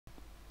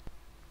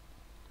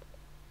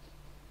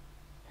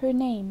her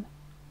name.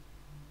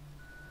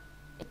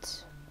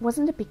 It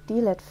wasn't a big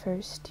deal at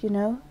first, you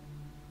know.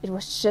 It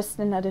was just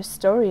another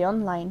story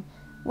online,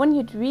 one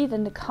you'd read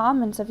in the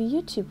comments of a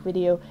YouTube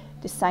video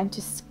designed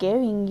to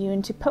scaring you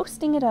into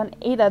posting it on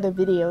 8 other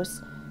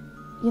videos.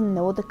 You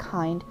know, the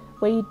kind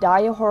where you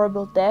die a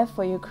horrible death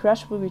or your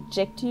crush will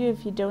reject you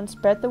if you don't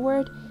spread the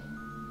word.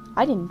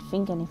 I didn't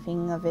think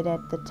anything of it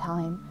at the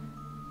time,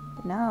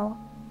 but now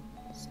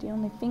it's the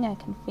only thing I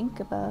can think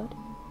about.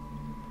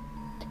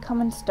 The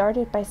comment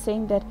started by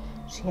saying that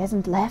she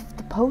hasn't left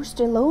the post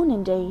alone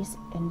in days,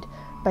 and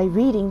by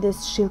reading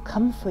this she'll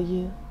come for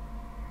you.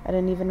 I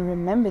don't even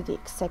remember the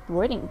exact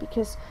wording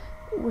because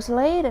it was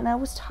late and I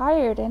was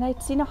tired and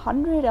I'd seen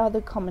 100 other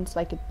comments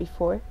like it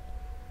before.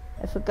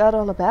 I forgot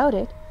all about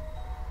it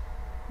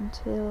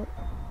until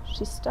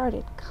she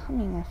started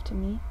coming after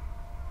me.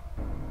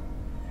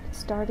 It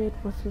started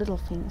with little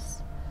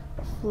things.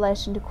 A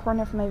flash in the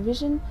corner of my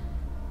vision,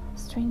 a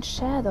strange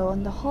shadow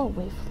on the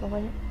hallway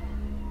floor.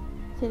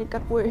 Then it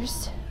got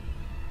worse.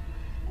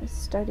 I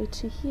started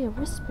to hear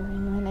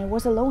whispering when I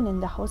was alone in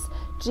the house,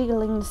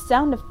 jiggling the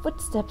sound of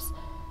footsteps.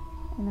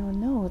 And I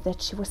know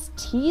that she was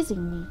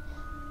teasing me,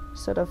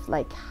 sort of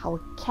like how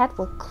a cat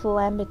will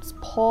clamp its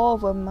paw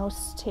over a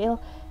mouse's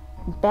tail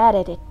and bat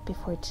at it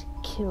before it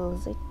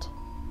kills it.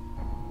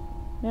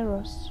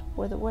 Mirrors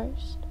were the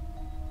worst.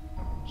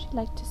 She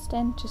liked to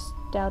stand just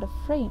out of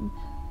frame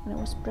when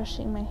I was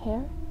brushing my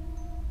hair,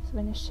 so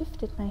when I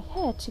shifted my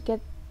head to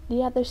get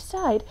the other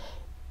side,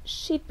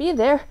 she'd be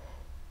there,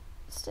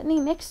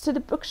 standing next to the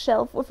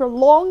bookshelf with her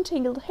long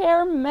tangled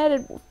hair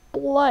matted with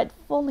blood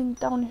falling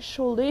down her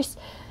shoulders.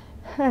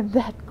 And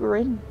that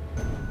grin.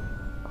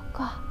 Oh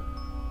God,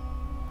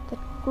 that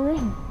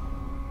grin.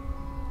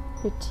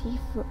 Her teeth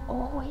were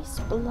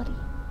always bloody.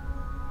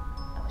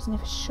 I was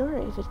never sure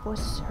if it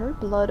was her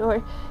blood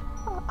or...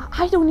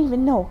 I don't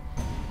even know.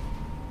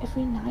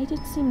 Every night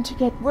it seemed to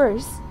get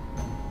worse.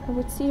 I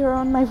would see her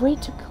on my way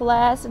to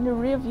class in the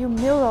rearview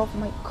mirror of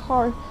my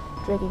car,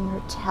 dragging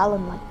her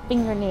talon-like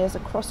fingernails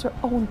across her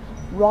own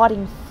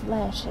rotting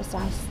flesh as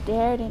I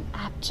stared in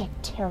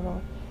abject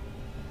terror.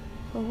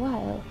 For a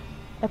while,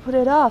 I put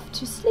it off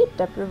to sleep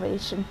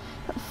deprivation,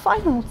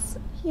 finals,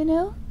 you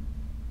know.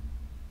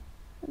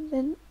 And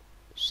then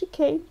she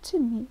came to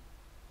me.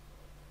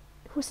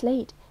 It was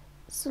late,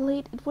 so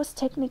late it was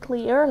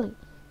technically early.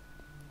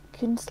 I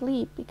couldn't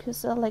sleep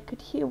because all I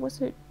could hear was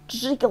her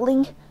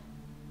jiggling.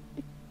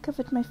 I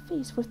covered my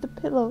face with the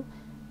pillow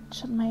and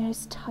shut my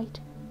eyes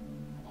tight.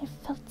 I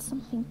felt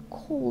something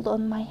cold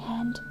on my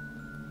hand.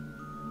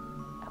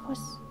 I was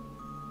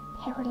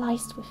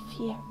paralyzed with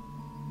fear.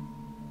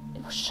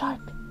 It was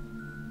sharp.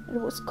 It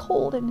was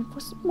cold and it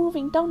was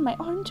moving down my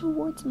arm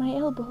towards my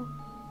elbow.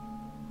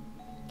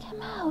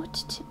 "Come out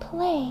to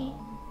play,"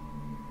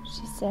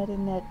 she said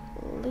in that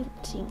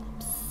lilting,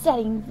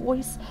 upsetting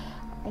voice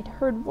I'd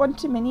heard one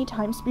too many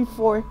times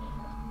before.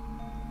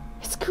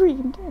 I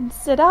screamed and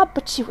sat up,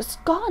 but she was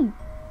gone.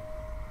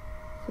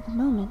 For the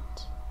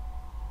moment.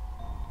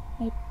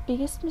 My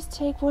biggest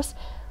mistake was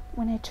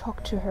when I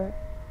talked to her.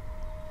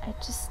 I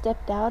just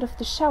stepped out of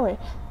the shower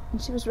and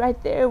she was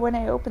right there when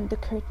I opened the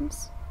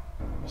curtains.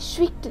 I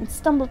shrieked and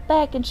stumbled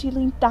back and she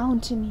leaned down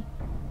to me.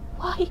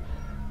 "Why?"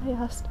 I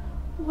asked.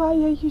 "Why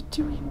are you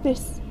doing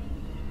this?"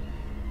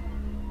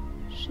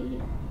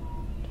 She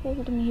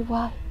told me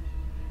why.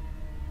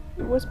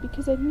 It was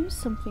because I knew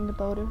something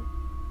about her.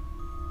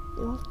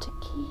 The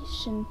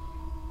altercation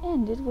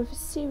ended with a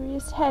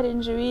serious head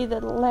injury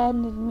that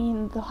landed me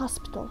in the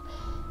hospital.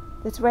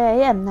 That's where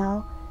I am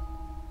now.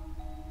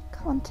 I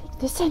can't take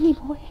this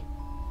anymore.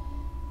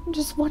 I'm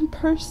just one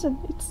person.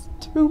 It's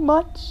too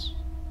much.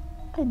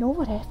 I know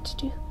what I have to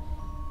do.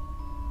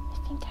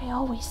 I think I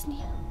always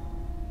knew.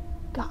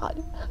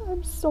 God,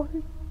 I'm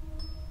sorry.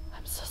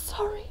 I'm so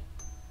sorry.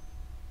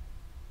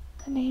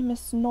 Her name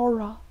is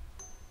Nora.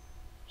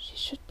 She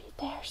should be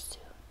there soon.